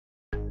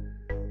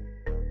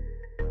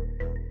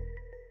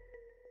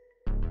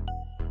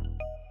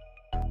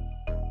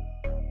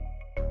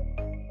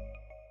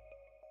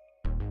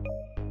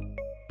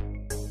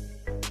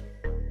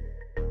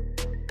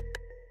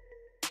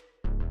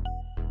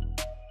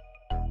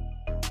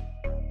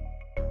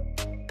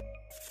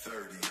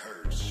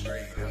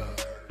Bang!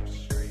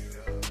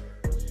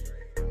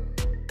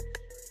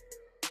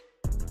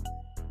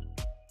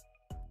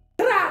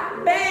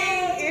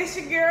 It's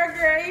your girl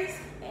Grace.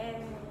 And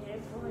your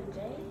boy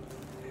Jay.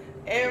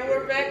 And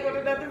we're back with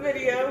another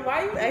video.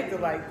 Why you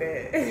acting like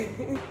that?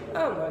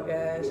 Oh my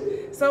gosh.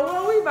 So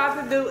what we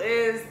about to do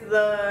is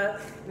the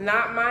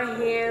not my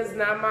hands,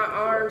 not my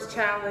arms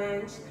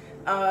challenge.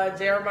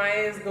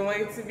 Jeremiah is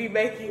going to be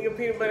making a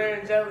peanut butter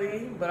and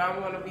jelly, but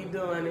I'm going to be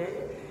doing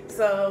it.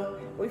 So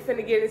we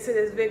finna get into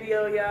this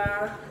video,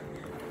 y'all.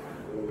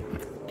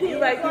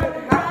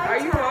 Are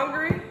you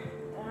hungry?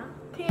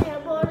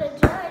 Peanut butter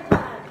jelly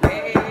time.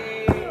 Hey.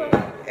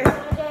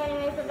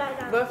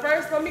 But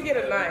first, let me get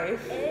a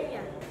knife.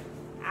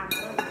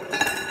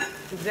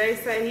 Jay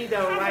said he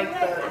don't like I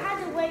had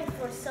to wait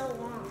for so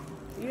long.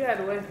 You had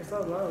to wait for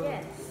so long?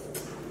 Yes.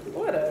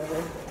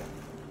 Whatever.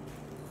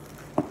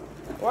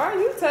 Why are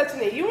you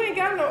touching it? You ain't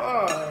got no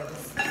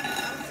arms.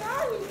 I'm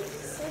sorry.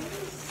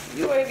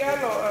 You ain't got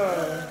no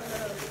arms.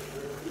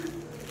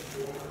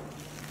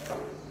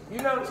 You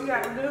know what you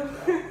got to do?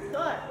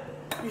 What?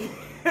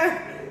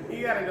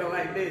 You got to go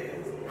like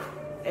this.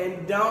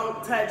 And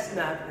don't touch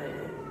nothing.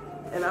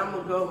 And I'm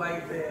going to go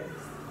like this.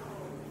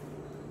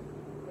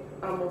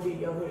 I'm going to be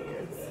your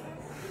hands.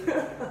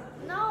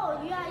 No,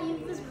 you gotta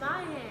use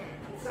my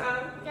hands.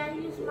 Huh? You gotta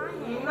use my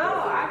hands. No,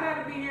 I got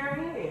to be your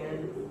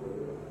hand.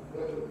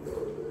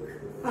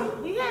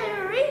 You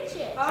gotta reach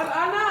it. I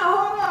know.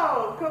 Hold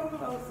on. Come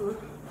closer.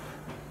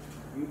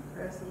 You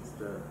pressing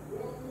stuff.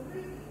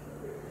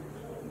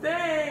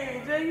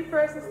 Dang, Jay, you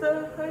pressing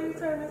stuff? How you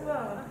turn this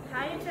off?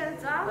 How you turn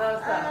this off? No,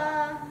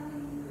 stop.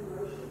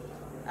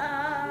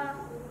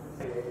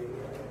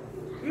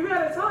 You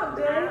gotta talk,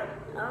 Jay.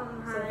 So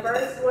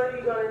first, what are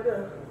you gonna do?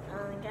 I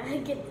gotta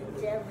get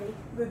the jelly.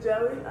 The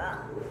jelly?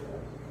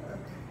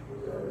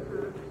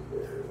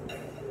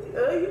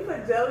 Oh, you put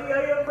jelly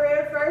on your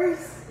bread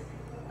first?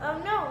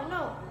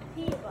 No,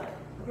 peanut butter.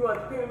 You want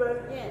the peanut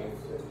butter? Yes.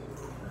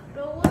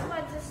 But what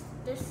about just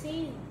the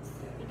seeds?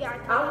 You gotta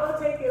cut I'm off.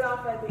 gonna take it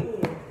off at the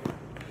end.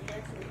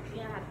 Yes,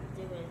 you have to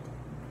do it.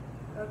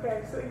 Okay,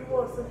 so you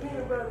want some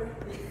peanut butter?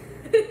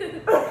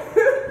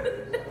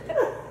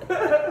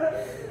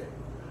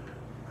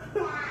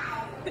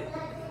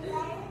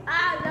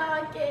 No,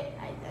 I can't.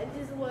 I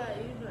just want to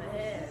use my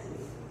hands.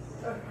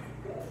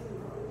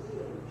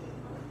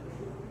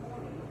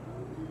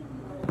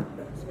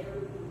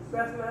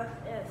 That's not.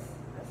 Yes,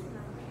 that's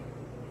enough.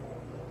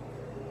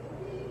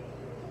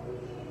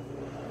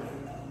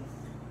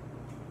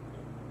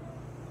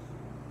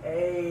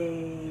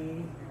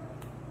 Hey,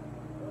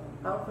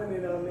 I'm putting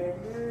it on there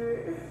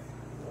good.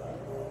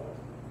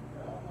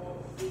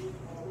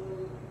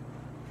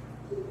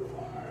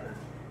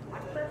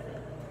 That's perfect.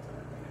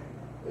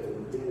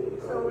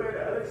 So where the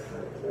other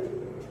side?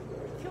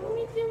 Can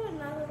we do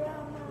another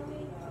round,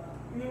 Mommy?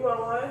 You want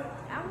what?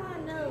 I want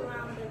another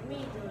round of me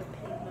doing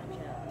peanut butter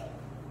jelly.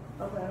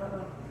 Okay, hold on.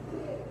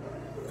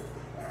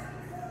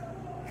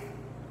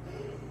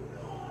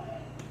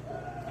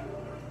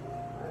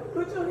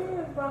 Put your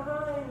hands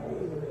behind you.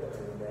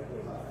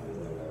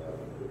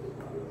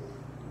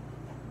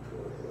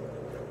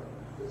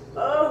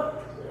 Oh,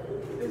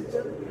 it's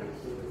just,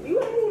 you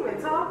ain't even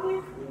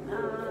talking.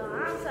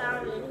 I'm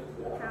sorry.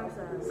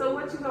 So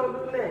what you gonna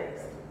do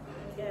next?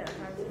 Yeah, I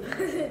have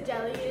to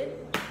jelly it.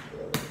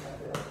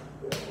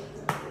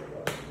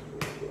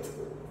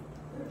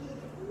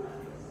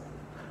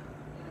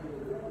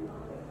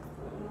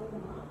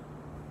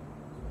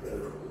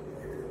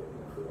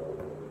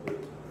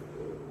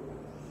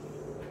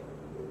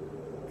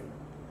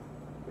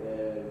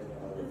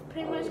 It's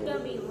pretty much gonna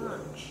be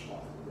lunch.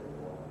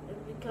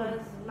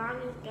 Because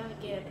Mommy's gonna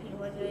get a peanut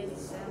butter jelly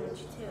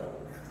sandwich too.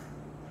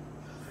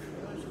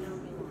 It's gonna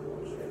be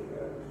lunch.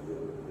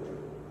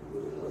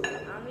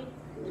 Mommy,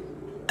 you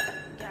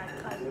gotta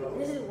cut.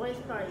 This is the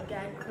worst part. You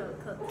gotta cook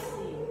the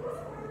seeds.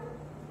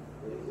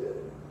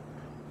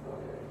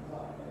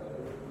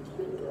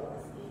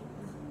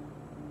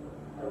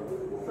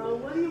 So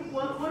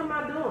what am I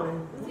doing?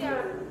 You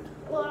gotta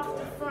pull off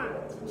the front.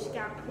 You just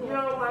gotta pull. You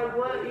don't like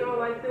what? You don't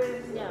like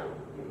this? No.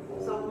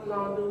 So we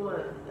gonna do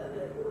what?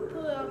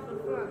 Pull it off the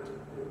front.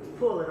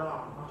 Pull it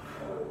off.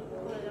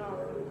 Pull it off.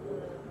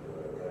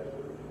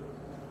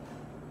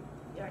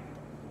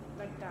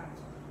 Like that.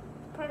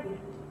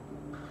 Perfect.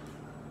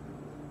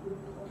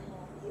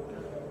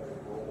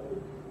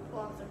 Pull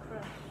off the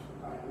crust.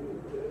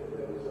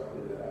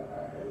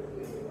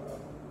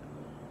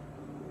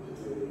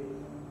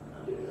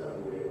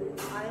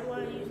 I don't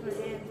want to use my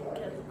hands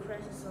because the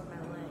crust is on my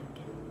leg.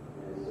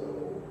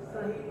 So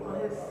he want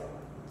his,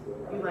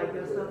 you like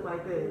your stuff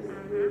like this?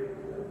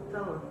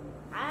 Tell him.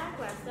 I like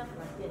my stuff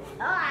like this.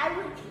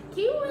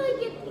 Can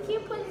you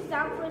put this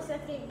down for a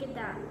second and get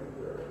that?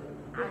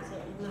 I'll say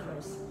it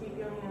first. Keep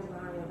your hands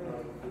behind your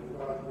back.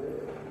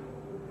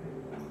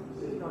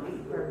 You're gonna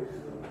eat first.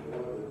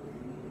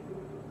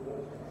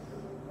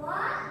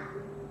 What?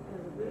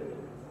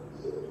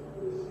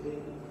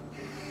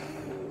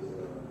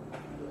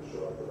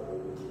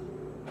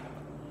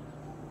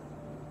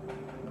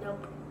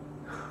 Nope.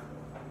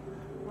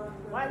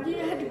 Why do you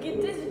have to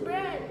get this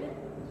bread?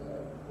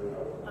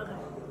 Okay.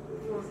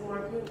 You want some more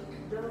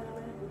jelly on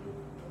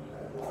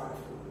there?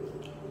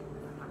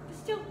 It's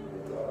still,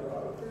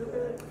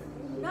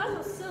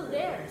 nothing's still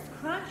there. It's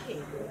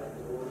crunchy.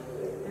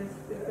 It's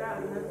got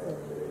nothing.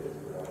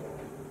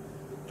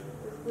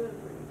 It's good.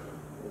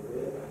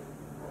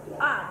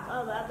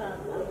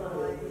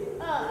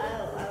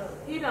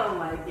 He don't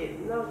like it.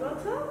 No,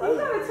 don't tell him. You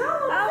gotta tell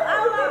him.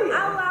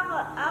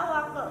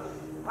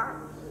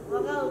 Go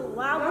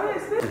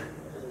ahead, spit.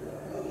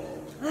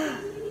 He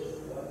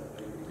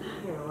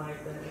don't like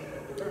that.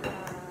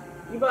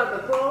 You about to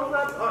close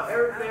up or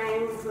everything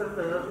to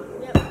the...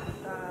 Yep.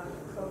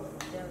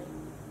 Coke jelly.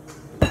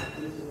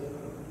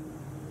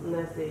 And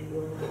that's it.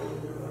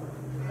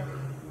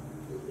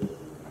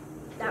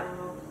 That.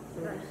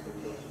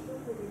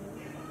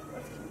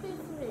 Let's complete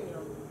the video.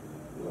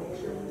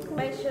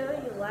 Make sure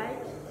you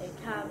like and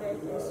comment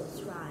and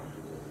subscribe.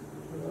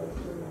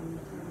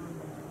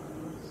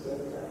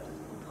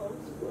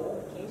 Post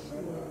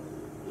notification.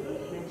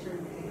 Make sure you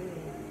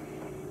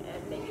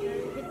And make sure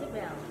you hit the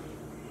bell.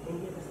 and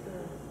give us the